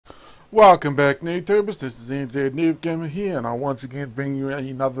Welcome back, YouTubers. This is NZ Noob Gamer here, and I once again bring you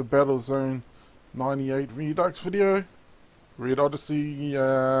another Battlezone 98 Redux video. Red Odyssey,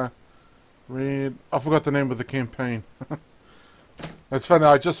 I forgot the name of the campaign. It's funny,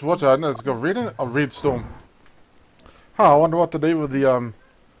 I just watched it. I know it's got red in it. Oh, Red Storm. Huh, I wonder what the name of the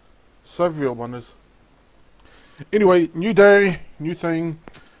Soviet one is. Anyway, new day, new thing.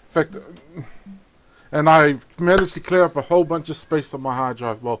 In fact, and I managed to clear up a whole bunch of space on my hard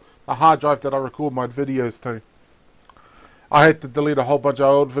drive. Well, a hard drive that I record my videos to. I had to delete a whole bunch of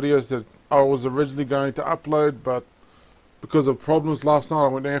old videos that I was originally going to upload, but because of problems last night, I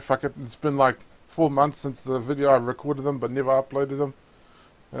went, fuck it. It's been like 4 months since the video I recorded them, but never uploaded them.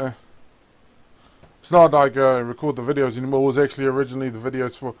 It's not like I record the videos anymore. It was actually originally the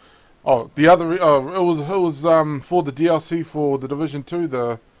videos for, it was for the DLC for the Division 2,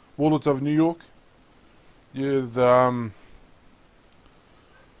 the Warlords of New York. Yeah,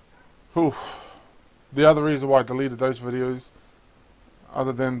 the other reason why I deleted those videos,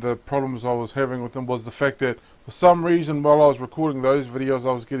 other than the problems I was having with them, was the fact that for some reason while I was recording those videos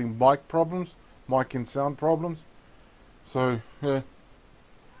I was getting mic and sound problems. So yeah.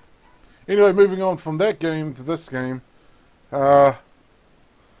 Anyway, moving on from that game to this game, I'll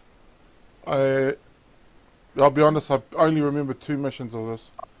be honest, I only remember 2 missions of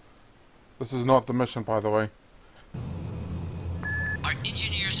this. This is not the mission, by the way. Our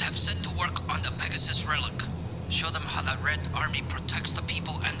engineers have set to work on the Pegasus relic. Show them how the Red Army protects the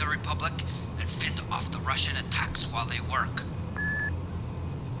people and the Republic, and fend off the Russian attacks while they work.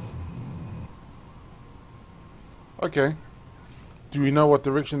 Okay. Do we know what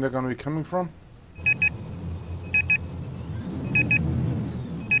direction they're going to be coming from?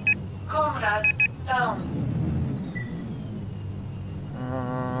 Comrade, down.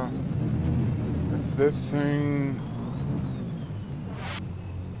 It's this thing.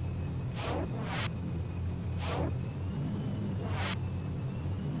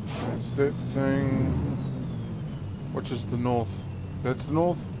 It's that thing. Which is the north? That's the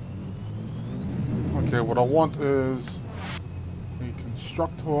north? Okay, what I want is a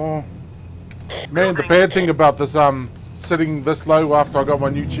constructor. Man, the bad thing about this sitting this low after I got my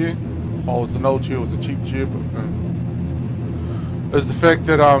new chair, oh, it was an old chair, it was a cheap chair, but is the fact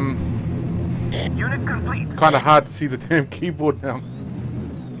that Unit complete. it's kind of hard to see the damn keyboard now.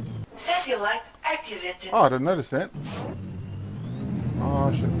 Satellite activated. Oh, I didn't notice that. Oh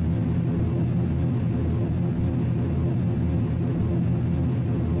shit.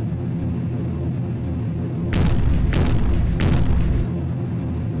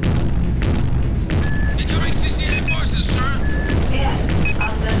 Incoming CCA forces, sir. Yes,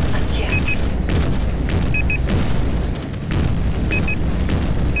 under attack.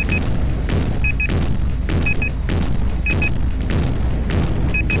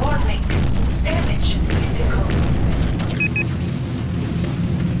 Warning. Damage critical.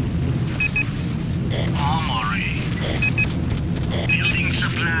 Armory. Building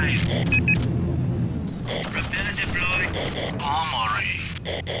supplies. Repair deployed. Armory.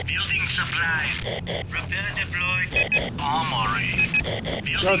 Building supplies. Repair deployed. Armory.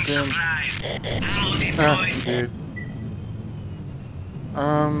 Building Goddamn. supplies. Ammo Ah, deployed. dude.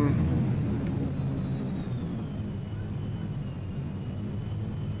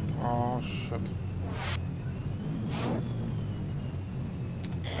 Oh shit.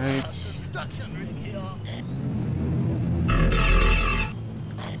 8.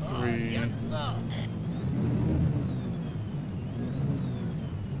 3.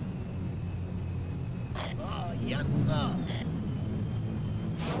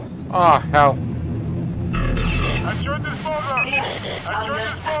 Ah, hell. At your disposal! Yes, At your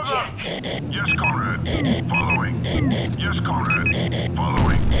under disposal! attack. Yes, comrade. Following. Yes, comrade.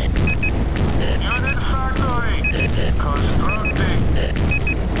 Following. Unit factory. Constructing.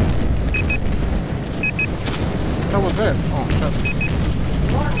 What was that? Oh shit.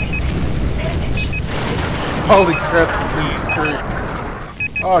 Warning. Damage. Holy crap, I'm screwed.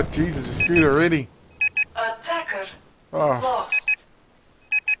 Oh Jesus, you're screwed already. Attacker Oh. lost.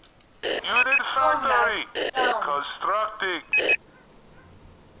 Unit factory. Constructing.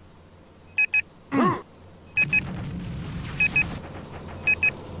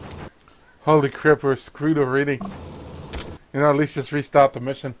 Holy crap, we're screwed already. You know, at least just restart the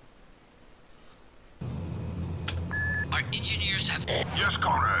mission. Our engineers have... Yes,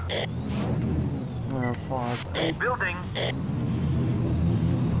 comrade. 5, 8. Building.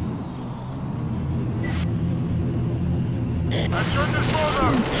 At your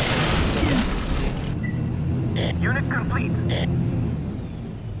disposal. Unit complete.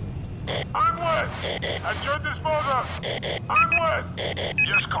 Onward! At your disposal. Onward.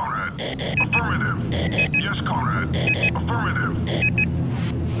 Yes, Conrad. Affirmative. Yes, Conrad. Affirmative.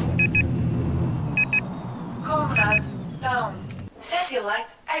 Comrade down. Satellite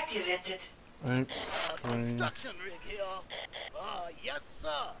activated. 8, 3. Construction rig here. Yes,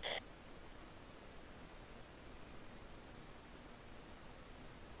 sir.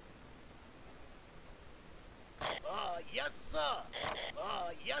 Yes, sir.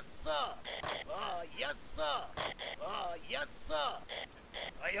 Yes, sir. Yes, sir. Yes, sir.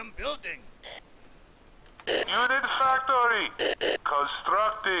 I am building. Unit factory.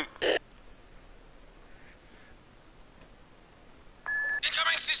 Constructing.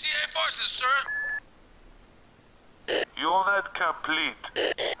 Incoming CCA forces, sir. Unit complete.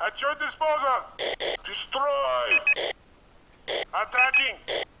 At your disposal. Destroy. Attacking.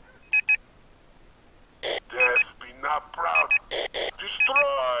 Death be not proud.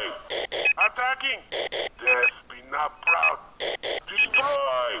 Destroy. Attacking. Death be not proud.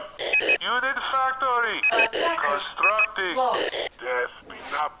 Destroy. Unit factory. Attacker Constructing. lost. Death be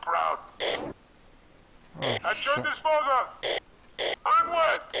not proud. Oh, At your shit. disposal.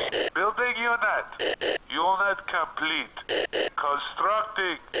 Onward. Building unit. Unit complete.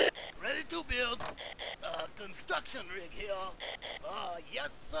 Constructing. Ready to build. Construction rig here. Yes,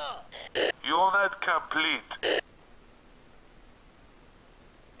 sir. Unit complete.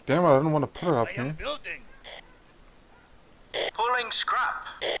 Damn it, I didn't want to put it up I am here. building. Pulling scrap.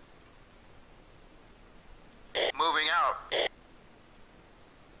 Moving out.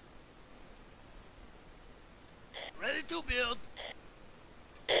 Ready to build.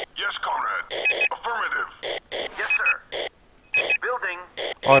 Yes, Conrad. Affirmative. Yes, sir. Building.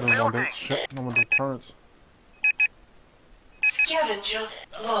 Oh, I didn't want that shit. I want the turrets. Scavenger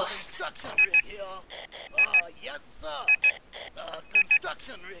lost. Construction rig here. Yes, sir.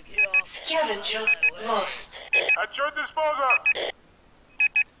 Construction rig here. Scavenger lost. At your disposal.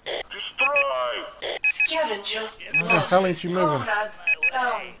 Destroy. Scavenger Where the lost. hell ain't you moving? Comrade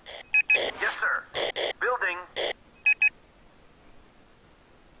down. Yes, sir. Building.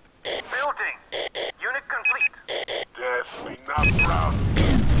 Building. Unit complete. Death be not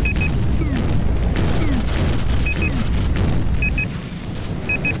proud.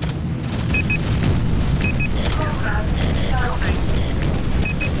 Comrade down.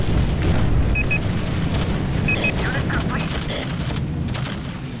 Unit complete.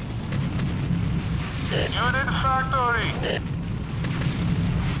 Unit factory.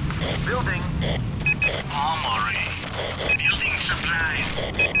 Building. Armory. Building supplies.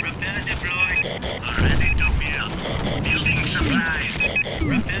 Prepare deploy. Ready to build. Building supplies.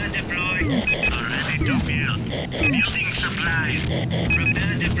 Prepare deploy. Ready to build. Building supplies.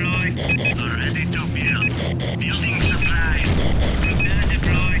 Prepare deploy. Ready to build. Building supplies. Prepare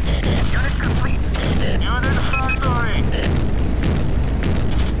deploy. Unit complete. Unit factory.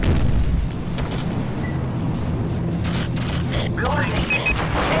 Building.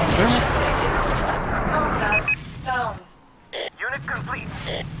 Damage critical. Comrade down. Unit complete.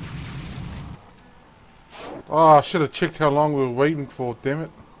 Oh, I should have checked how long we were waiting for, damn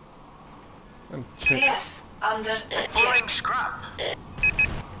it. And check. Yes, under Pulling attack. scrap.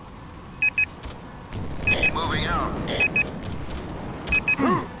 Moving out.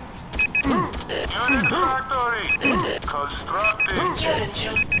 Unit factory. Constructing.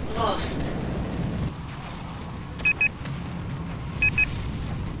 Scavenger lost.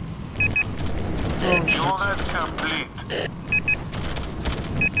 Oh, shit. Unit complete.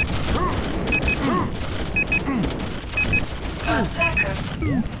 Attacker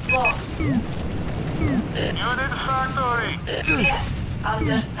lost. Unit factory. Yes,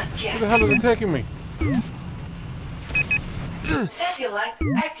 under Who the attack. hell is attacking me? Satellite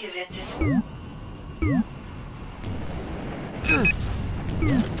activated.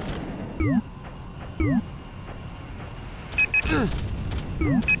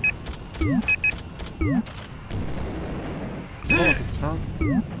 Oh, the turret.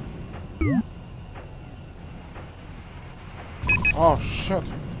 Oh, shit.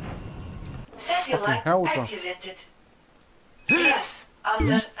 Satellite howitzer. activated. Yes,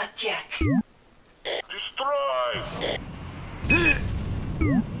 under attack. Destroy.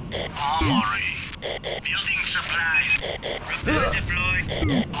 Armory. Building supplies. Prepare deploy.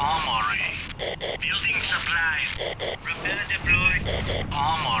 Armory. Building supplies. Prepare deploy.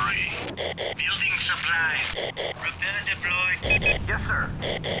 Armory. Building supplies. Prepare deploy. Yes, sir.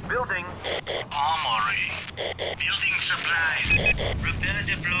 Building. Armory. Building supplies. Prepare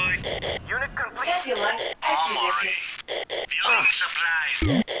deploy. Unit complete. Satellite Armory. activated. Building supplies.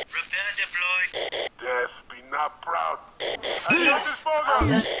 Prepare deploy. Death be not proud. At your disposal.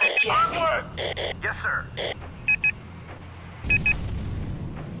 Under attack. Onward.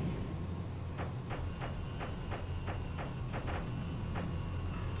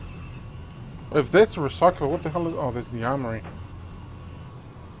 If that's a recycler, what the hell is... Oh, there's the armory.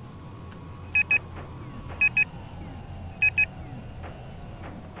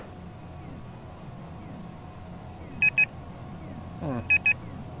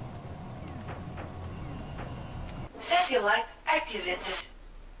 Satellite activated.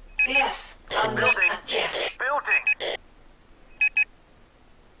 Yes, under attack. Building.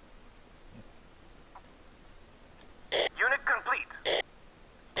 Unit complete.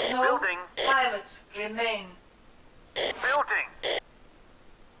 No Building. pilots remain. Building.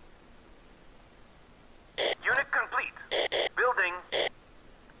 Unit complete. Building.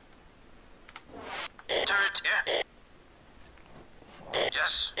 Turret, yeah.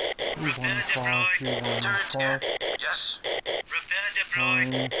 Yes. Repair deployed. 315, Yes. Repair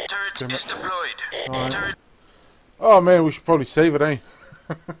deployed. Turret Damn is it. deployed. Fine. Turret. Oh man, we should probably save it, eh?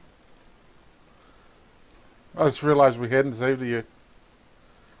 I just realised we hadn't saved it yet.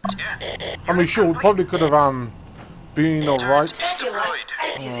 Yeah. I mean, sure, we probably could have been alright. Satellite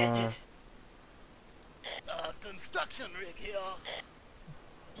activated. Construction rig here.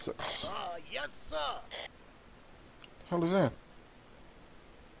 Yes, sir. Hell is that?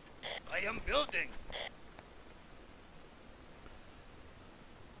 I am building.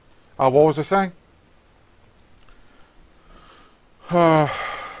 What was I saying? Turret,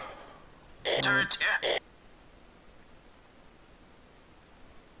 yeah.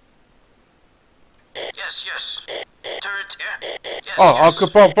 Yes, yes. Turret, yeah. Yes, Oh,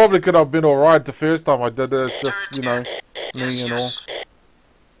 yes. probably could have been alright the first time I did it. It's just, you know, me and all.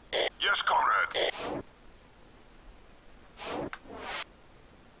 Yes, Conrad.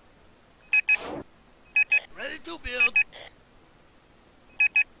 Ready to build.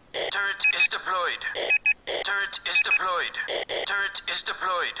 Turret is deployed. Turret is deployed. Turret is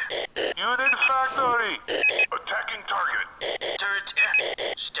deployed. Unit factory. Attacking target. Turret,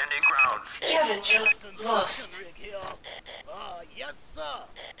 yeah. Standing ground. Scavenger lost. Construction rig here. Yes, sir.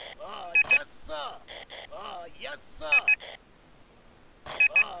 Yes, sir. Yes, sir.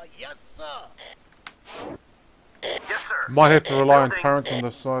 Yes, sir. Yes, sir. Might have to rely on Building. turrets on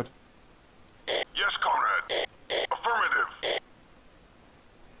this side. Yes, Conrad. Affirmative.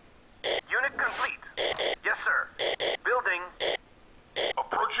 Unit complete. Yes, sir. Building.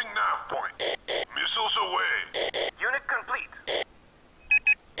 Approaching nav point. Missiles away. Unit complete.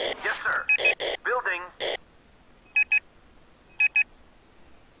 Yes, sir. Building.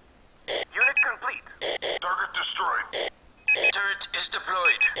 Unit complete. Target destroyed. Turret is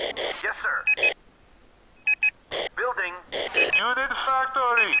deployed. Yes, sir. Building. Unit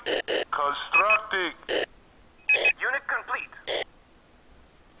factory. Constructing. Unit complete.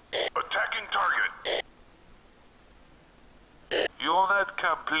 Attacking target. Unit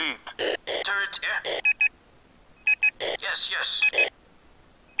complete. Turret, yeah. Yes, yes.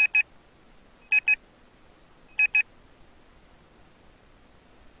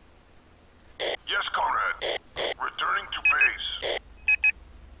 Yes, Conrad. Returning to base.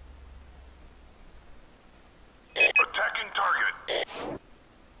 Attacking target.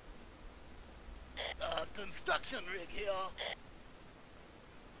 Construction rig here.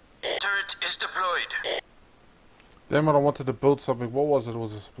 Turret is deployed. Damn it, I wanted to build something. What was it? It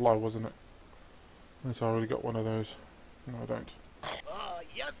was a supply, wasn't it? Unless I already got one of those. No, I don't.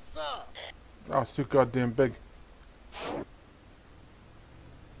 Yes, sir. Oh, it's too goddamn big.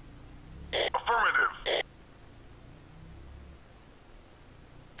 Affirmative.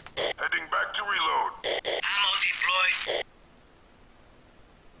 Heading back to reload. Ammo deployed.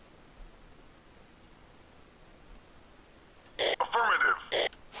 Affirmative.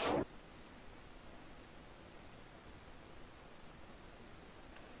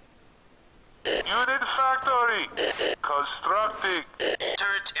 Unit factory. Constructing.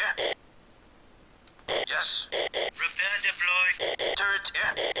 Turret, yeah. Yes. Repair deployed. Turret,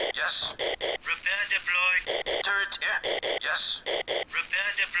 yeah. Yes. Repair deployed. Turret, yeah. Yes. Repair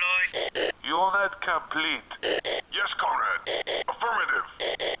deployed. Unit complete. Yes, Conrad. Affirmative.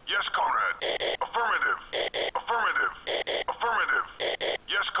 Yes, Conrad. Affirmative. Affirmative. Affirmative.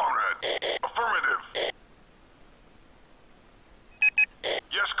 Yes, Conrad. Affirmative.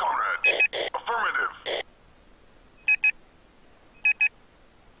 Yes, Conrad. Affirmative.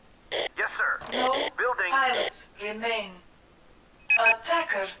 Yes, sir. No Building. pilots remain.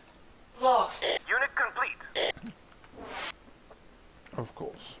 Attacker lost. Unit complete. Of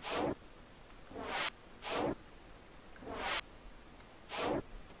course.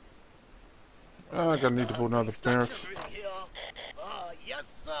 I'm gonna need to build another barracks. Construction rig here. Yes,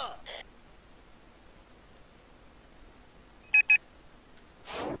 sir.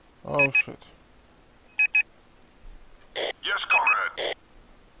 Oh shit. Yes, Conrad.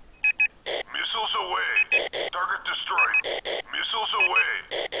 destroyed. Missiles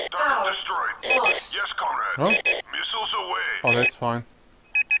away. Target Power destroyed. lost. Yes, comrade. Huh? Missiles away. Oh, that's fine.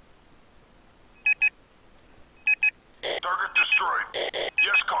 Target destroyed.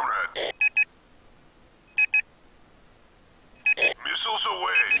 Yes, comrade. Missiles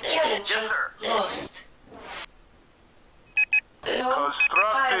away. Scavenger lost. No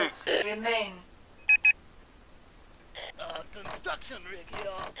Constructing. pilots remain. Construction rig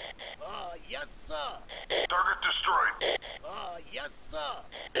here. Yes, sir. Target destroyed. Yes,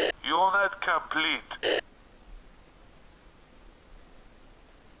 sir. Unit complete.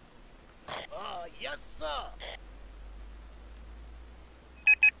 Yes, sir.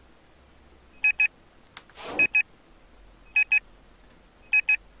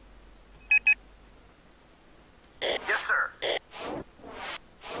 Yes, sir.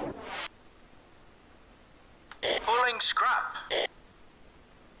 Pulling scrap.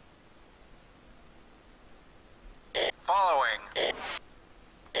 Following.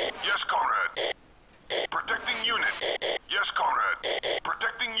 Yes, comrade. Protecting unit. Yes, comrade.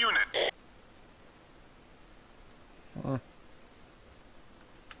 Protecting unit.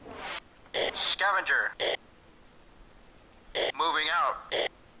 Scavenger. Moving out.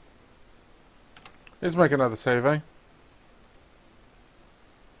 Let's make another save, eh?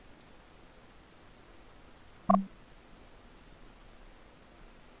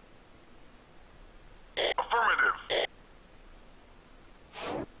 Affirmative.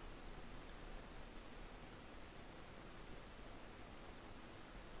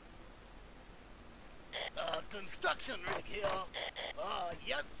 Construction rig here.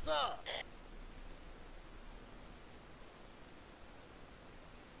 Yes, sir.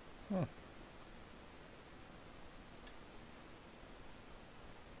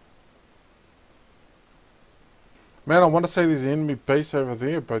 Man, I want to say there's an enemy base over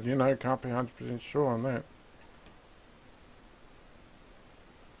there, but you know, can't be 100% sure on that.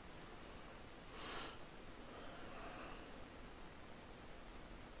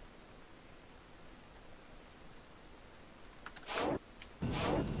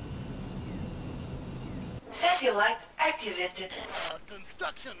 Satellite activated.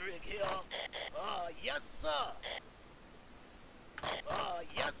 Construction rig here. Yes, sir.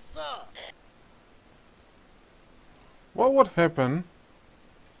 Yes, sir. What would happen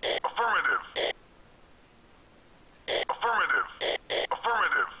Affirmative. Affirmative.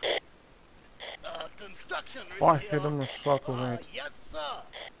 Affirmative. Construction rig if I here. hit him and circle that? Yes, sir.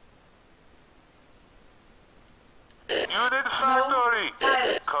 Unit factory.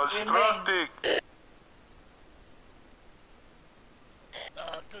 Pilots Constructing.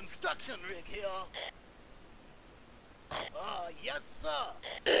 Construction rig here. Yes,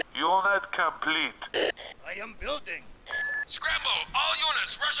 sir. Unit complete. I am building. Scramble! All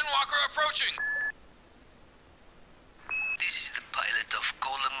units! Russian walker approaching! This is the pilot of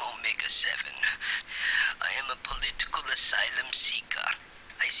Golem Omega 7. I am a political asylum seeker.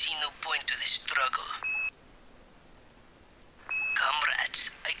 I see no point to this struggle.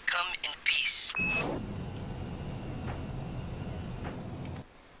 Comrades, I come in peace.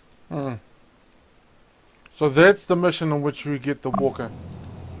 So that's the mission in which we get the walker.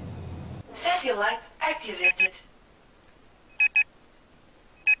 Satellite activated.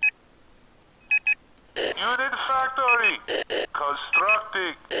 Unit factory.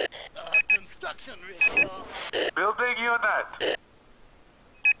 Constructing. Construction rig here. Building unit.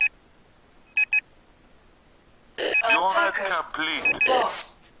 Unit Attacker complete.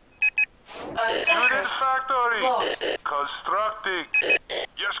 lost. Unit Attacker factory. lost. Constructing.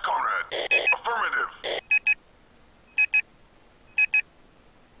 Yes, comrade. Affirmative.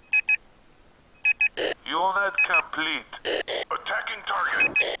 Unit complete. Attacking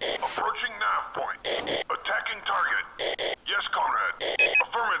target. Approaching nav point. Attacking target. Yes, comrade.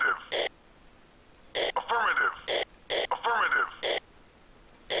 Affirmative. Affirmative. Affirmative.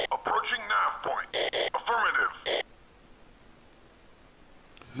 Approaching nav point. Affirmative.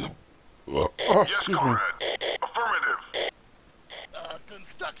 Oh, Yes, excuse me. comrade. Affirmative.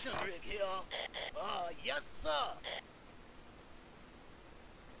 Construction rig here. Yes, sir.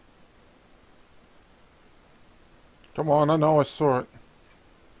 Come on, I know I saw it.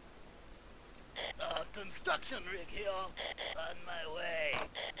 Construction rig here. On my way.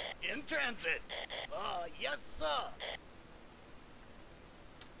 In transit. Yes, sir.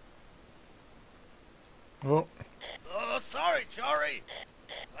 Oh, Sorry, Chari.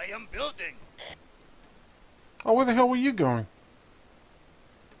 I am building. oh, where the hell were you going?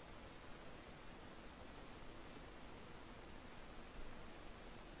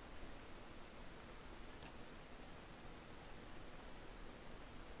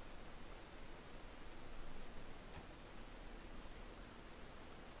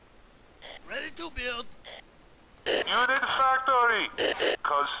 factory.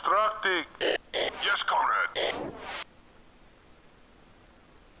 Constructing. Yes, comrade.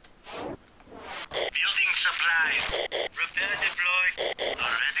 Building supplies. Repair deployed.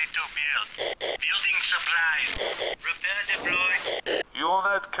 Ready to build. Building supplies. Repair deployed.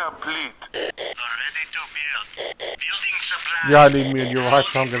 Unit complete. Ready to build. Building supplies. Yeah, I need me and you're right,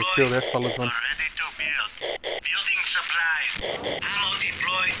 so I'm gonna steal that fella's one. Ready to build. Building supplies. Ammo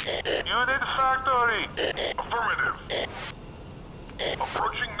deployed. Unit factory. Affirmative.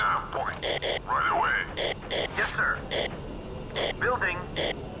 Approaching nav point. Right away. Yes, sir. Building.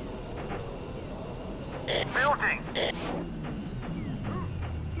 Building.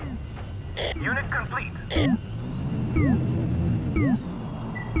 Unit complete.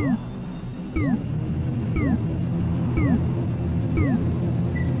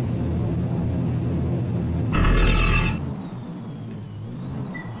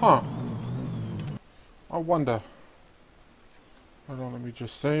 Huh. I wonder. Hold on, let me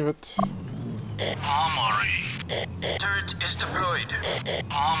just save it. Armory. Turret is deployed.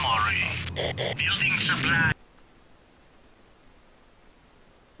 Armory. Building supply.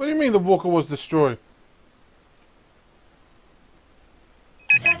 What do you mean the walker was destroyed?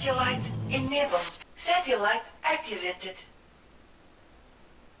 Satellite enabled. Satellite activated.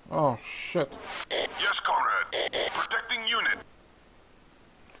 Oh, shit. Yes, comrade. Protecting unit.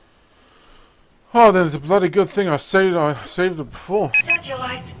 Oh, then it's a bloody good thing I saved it before.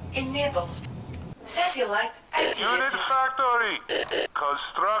 Satellite enabled. Satellite Unit activated. factory.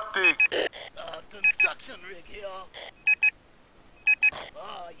 Constructing. Construction rig here.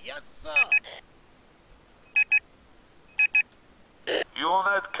 Yes, sir.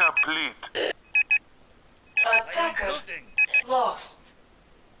 Unit complete. Attacker Building. lost.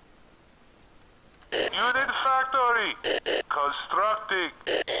 Unit factory. Constructing.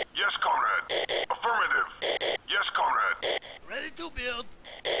 Yes, comrade. Affirmative. Yes, comrade. Ready to build.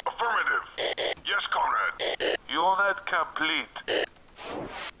 Affirmative. Yes, comrade. Unit complete.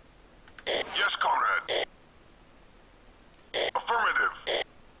 Yes, comrade. Affirmative.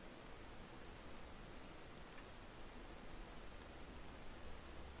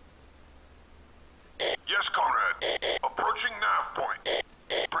 Yes, comrade. Approaching nav point.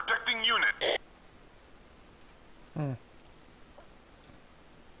 Protecting unit.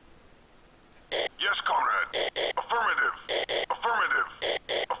 Yes, comrade. Affirmative. Affirmative.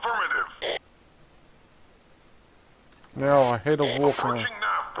 Affirmative. Now I hate a walker. Approaching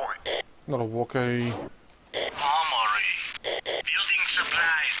nav point. Not a walker. Armory. Building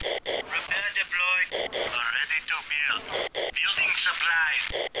supplies. Repair deployed. Ready to build. Building supplies.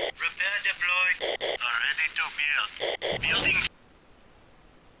 Repair deployed. Ready to build. Building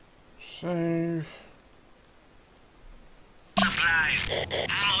Save. supplies.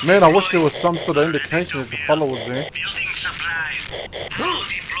 Ammo Man, I wish there was deployed. some sort of indication that the fellow was there. Building supplies. Ammo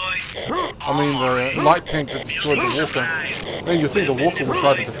deployed. I mean, the light tank that destroyed the walker. Then you think the walker would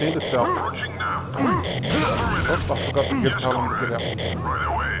try to defend itself. Approaching nav point. What? I forgot to Yes, tell him to comrade. get out. Right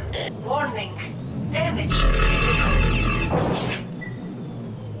away. Warning. Damage critical.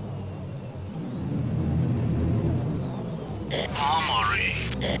 Armory.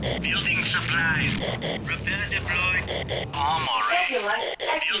 Building supplies. Repair deployed. Armory. Satellite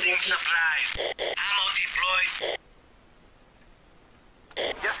Building activated. supplies. Ammo deployed.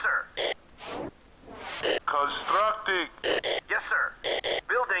 Yes, sir. Constructing. Yes, sir.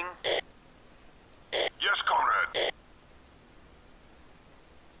 Building. Yes, comrade.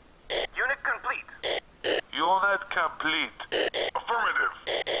 Unit complete. Unit complete. Affirmative.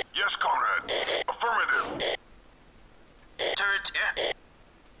 Yes, comrade. Affirmative. Turret, yes,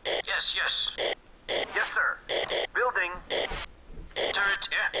 yes. Yes, sir. Building. Turret,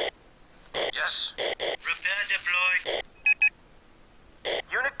 yes. Repair deployed.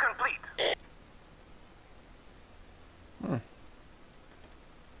 Unit complete.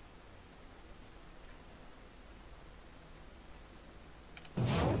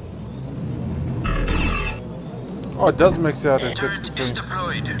 Oh, it does mix out at Turret is 62.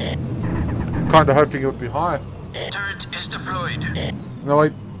 deployed. Kinda hoping it would be higher. Turret is deployed. No,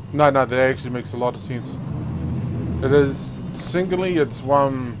 wait. No, that actually makes a lot of sense. It is singly, it's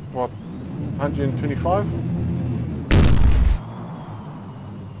what, 125?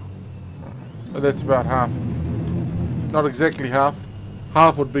 That's about half. Not exactly half.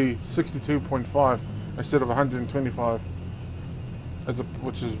 Half would be 62.5 instead of 125,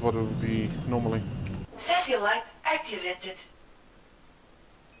 which is what it would be normally. Satellite activated.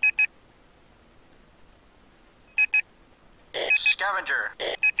 Scavenger.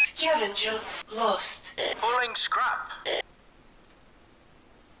 Scavenger lost. Pulling scrap.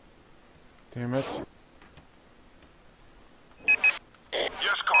 Damn it.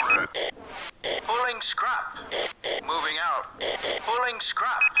 Pulling scrap. Moving out. Pulling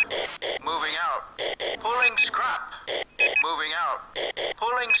scrap. Moving out. Pulling scrap. Moving out.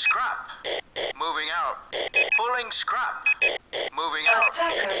 Pulling scrap. Moving out. Pulling scrap. Moving out.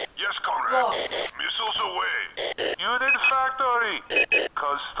 Attacker Yes, comrade. lost. Missiles away. Unit factory.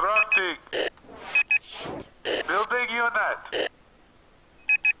 Constructing. Building unit.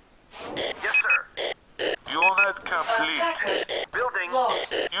 Yes, sir. Unit complete. Attacker Building.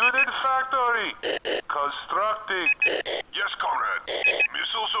 lost. Unit factory. Constructing. Yes, comrade.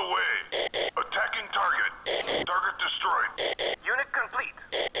 Missiles away. Attacking target. Target destroyed. Unit complete.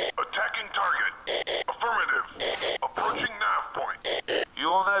 Attacking target. Affirmative. Approaching nav point.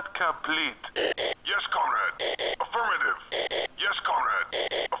 Unit complete. Yes, comrade. Affirmative. Yes, comrade.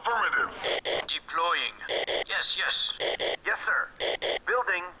 Affirmative. Deploying. Yes, yes. Yes, sir.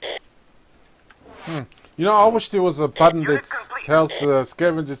 Building. You know, I wish there was a button Unit that complete. tells the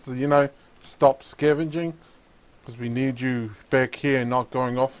scavengers to, you know, stop scavenging. Because we need you back here and not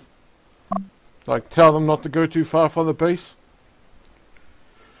going off. Like, tell them not to go too far from the base.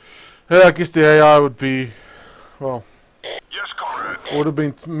 Yeah, I guess the AI would be, well, Yes, comrade. would have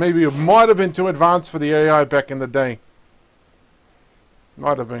been, maybe it might have been too advanced for the AI back in the day.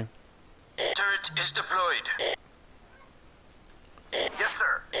 Might have been. Turret is deployed. Yes,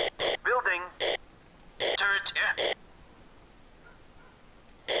 sir. Building. Turret.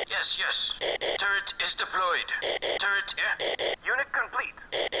 Yes, yes. Turret is deployed. Turret. Unit complete.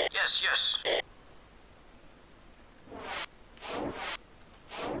 Yes, yes.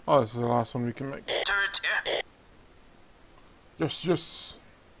 Oh, this is the last one we can make. Turret. Yes, yes.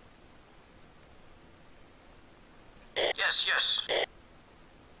 Yes, yes.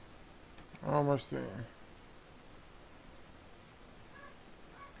 Almost there.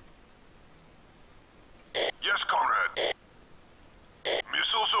 Yes, comrade.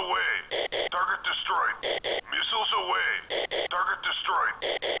 Missiles away. Target destroyed. Missiles away. Target destroyed.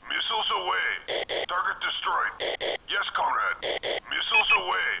 Missiles away. Target destroyed. Yes, comrade. Missiles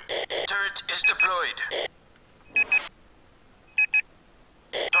away. Turret is deployed.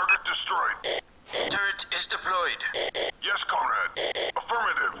 Target destroyed. Turret is deployed. Yes, comrade.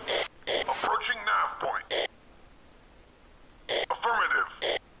 Affirmative. Approaching nav point. Affirmative.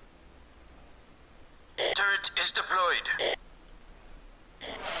 Turret is deployed.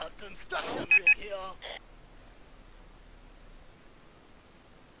 Construction rig here.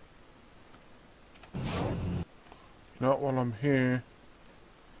 You know, while I'm here,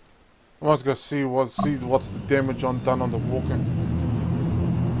 I must go see what's the damage done on the walker.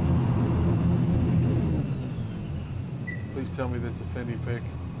 Please tell me that's a fanny pack.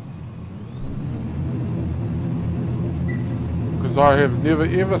 Because I have never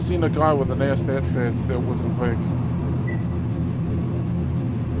ever seen a guy with an ass that fat that wasn't fake.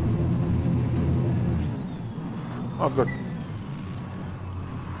 Oh, good.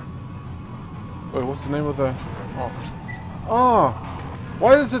 Wait, what's the name of the... Oh. Oh!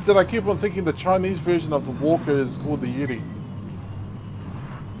 Why is it that I keep on thinking the Chinese version of the Walker is called the Yeti?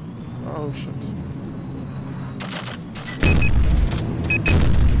 Oh, shit.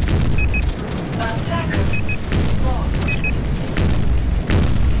 Attacker lost.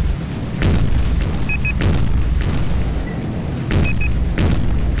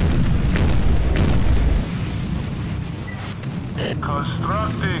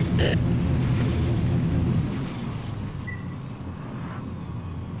 Constructing.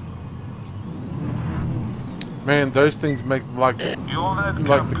 Man, those things make like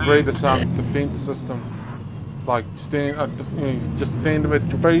the greatest defense system. Like just stand them at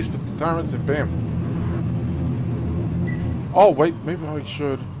your base with the turrets and bam. Oh wait, maybe I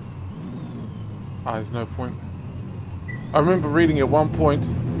should. Ah, there's no point. I remember reading at one point,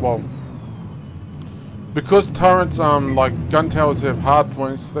 well, because turrets like gun towers have hard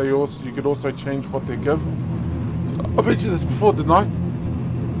points, you could also change what they give. I bet you this before, didn't I?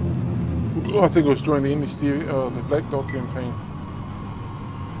 I think it was during the the Black Dog campaign.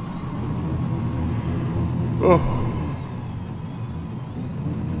 Oh.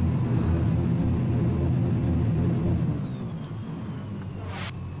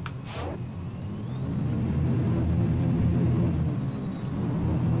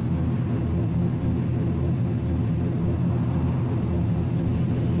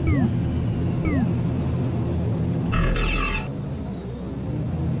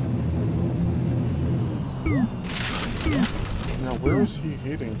 Now, where is he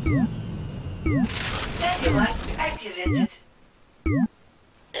heading? Satellite activated.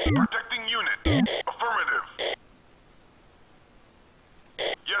 Protecting unit. Affirmative.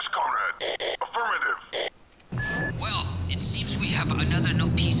 Yes, comrade. Affirmative. Well, it seems we have another new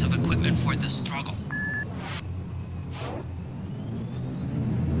piece of equipment for the struggle.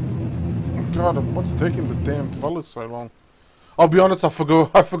 God, what's taking the damn fellas so long? I'll be honest, I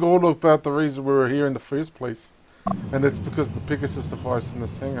forgot all about the reason we were here in the first place. And it's because of the Pegasus device in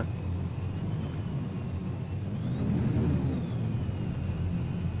this hangar.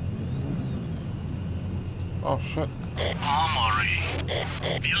 Oh shit. Armory.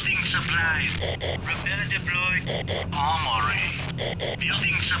 Building supplies. Repair deployed. Armory.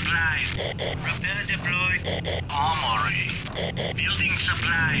 Building supplies. Repair deployed. Armory. Building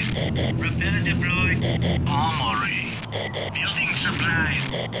supplies. Repair deployed. Armory. Building supplies.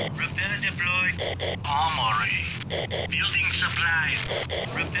 Repair deployed. Armory. Building supplies.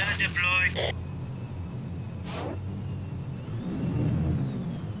 Repair deployed.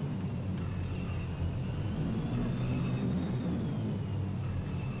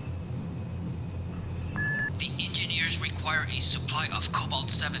 The engineers require a supply of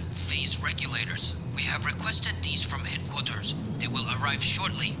Cobalt-7 phase regulators. We have requested these from headquarters. They will arrive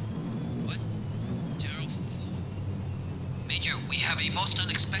shortly. What? General Fu? Major, we have a most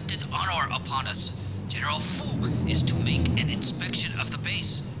unexpected honor upon us. General Fu is to make an inspection of the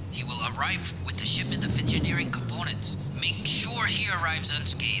base. He will arrive with a shipment of engineering components. Make sure he arrives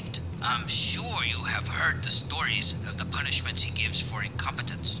unscathed. I'm sure you have heard the stories of the punishments he gives for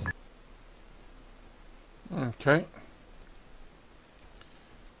incompetence. Okay.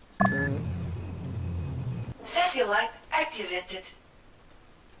 Satellite activated.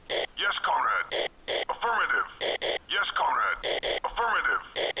 Yes, comrade. Affirmative. Yes, comrade. Affirmative.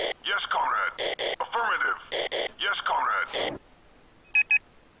 Yes, comrade. Affirmative. Yes, comrade.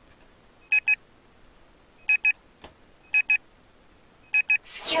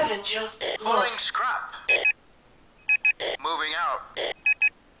 Scavenger Pulling lost. scrap. Moving out.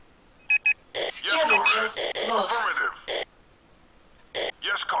 Yes, Scavenger comrade. lost. Affirmative.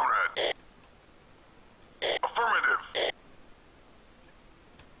 Yes, comrade. Affirmative.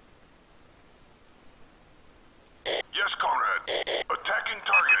 Yes, comrade. Attacking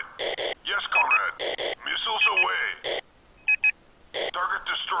target. Yes, comrade. Missiles away. Target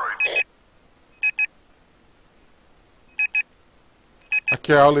destroyed.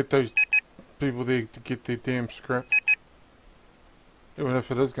 Okay, I'll let those people there to get their damn scrap. Even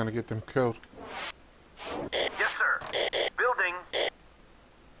if it is going to get them killed. Yes, sir. Building.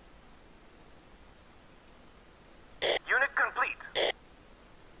 Unit complete.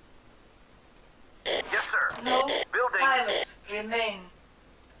 Yes, sir. No Building. pilots remain.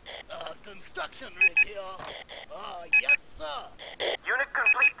 Construction rig here. Yes, sir. Unit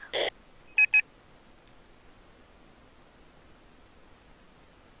complete.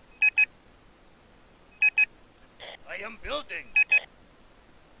 I am building.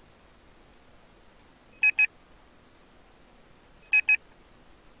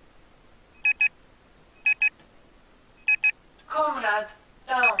 Comrade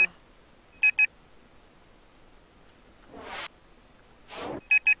down.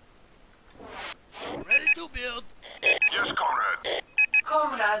 Ready to build. Yes, comrade.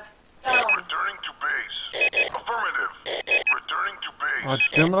 Comrade down. Returning to base. Affirmative. Returning to Oh, base.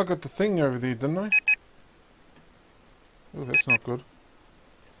 damn it, I got the thing over there, didn't I? Oh, that's not good.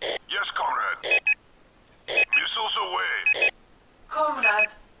 Yes, comrade. Missiles away. Comrade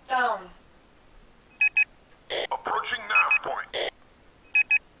down. Approaching nav point.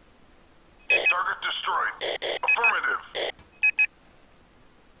 Target destroyed. Affirmative.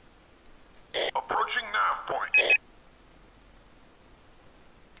 Approaching nav point.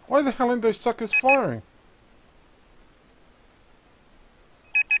 Why the hell ain't those suckers firing?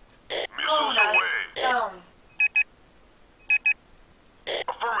 Missiles Comrade away. down.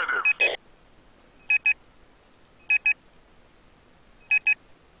 Affirmative.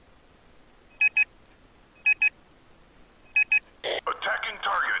 Attacking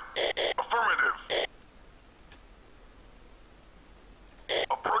target. Affirmative.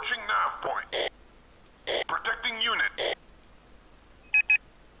 Approaching nav point. Protecting unit.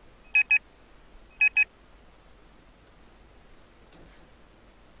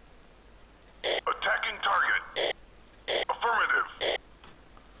 Attacking target. Affirmative.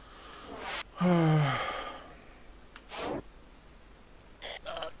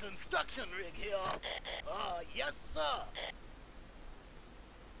 Construction rig here. Yes, sir.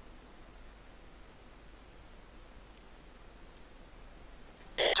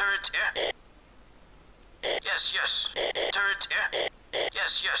 Turret here. Yes, yes. Turret here.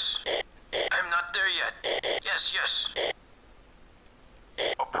 Yes, yes. I'm not there yet. Yes, yes.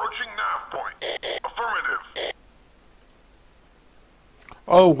 Approaching nav point. Affirmative.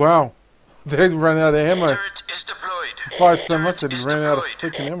 Oh, wow. They've run out of ammo. Turret is deployed. fired so much that he ran out of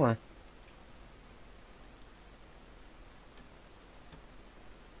freaking ammo.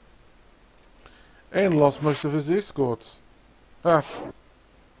 And lost most of his escorts. Ah.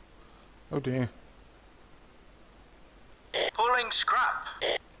 Oh dear. Pulling scrap.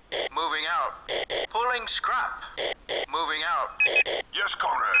 Moving out. Pulling scrap. Moving out. Yes,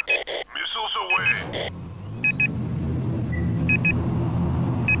 Conrad. Missiles away.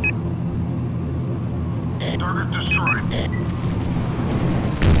 Target destroyed.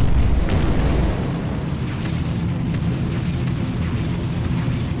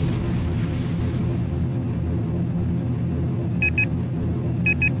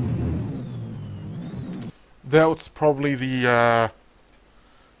 That was probably the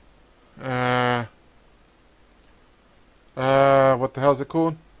what the hell's it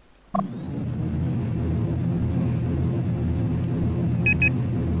called?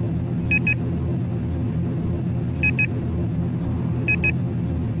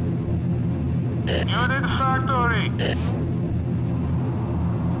 Unit factory.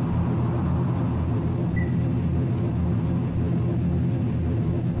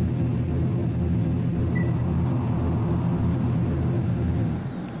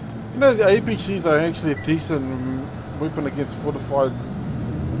 You know, the APCs are actually a decent weapon against fortified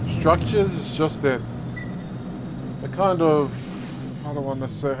structures. It's just that they kind of, how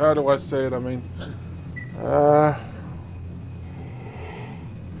do I say it? I mean,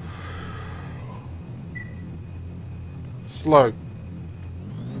 slow.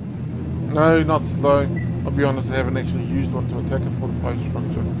 No, not slow. I'll be honest, I haven't actually used one to attack a fortified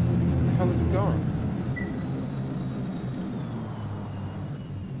structure. Where the hell is it going?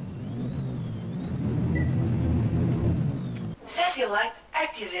 Satellite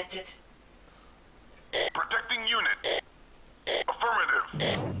activated. Protecting unit. Affirmative.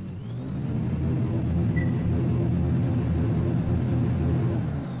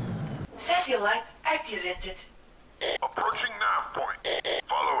 Satellite activated. Approaching nav point.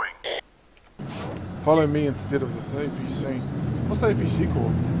 Following. Follow me instead of the APC. What's the APC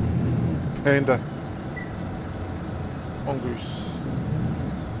called? Panda. Mongoose.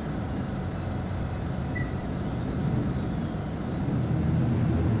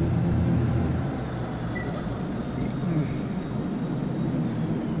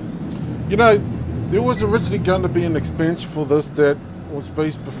 You know, there was originally going to be an expansion for this that was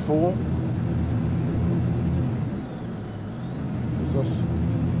based before. What's this?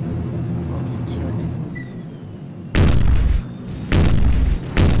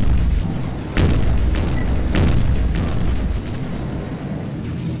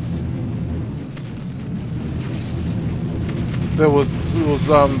 That was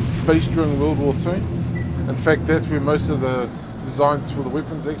based during World War II. In fact, that's where most of the designs for the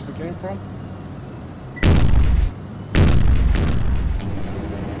weapons actually came from.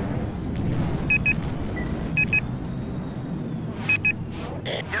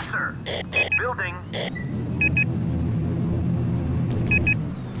 Yes, sir. Building.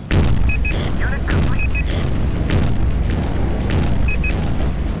 Unit complete.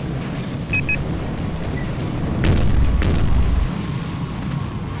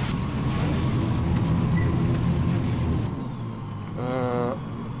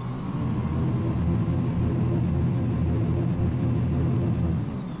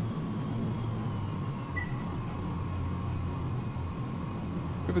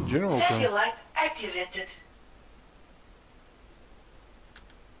 Look at the general thing. Satellite activated.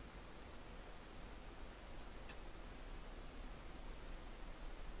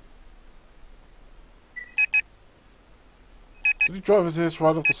 Did he drive his ass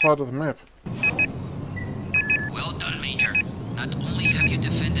right off the side of the map? Well done, Major. Not only have you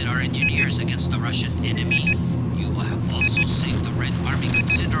defended our engineers against the Russian enemy, you have also saved the Red Army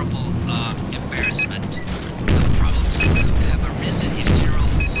considerable, embarrassment. The problems that could have arisen if General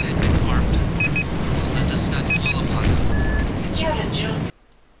Fu had been armed. Let us not dwell upon them. Scavenger.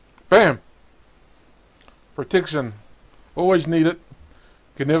 Bam! Protection. Always need it.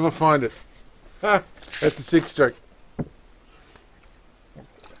 Can never find it. Ha! That's a sex joke.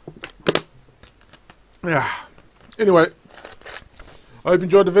 Yeah. Anyway, I hope you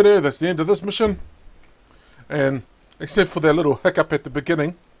enjoyed the video. That's the end of this mission. And except for that little hiccup at the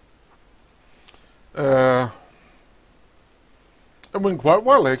beginning, it went quite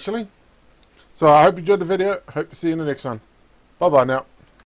well actually. So I hope you enjoyed the video. Hope to see you in the next one. Bye bye now.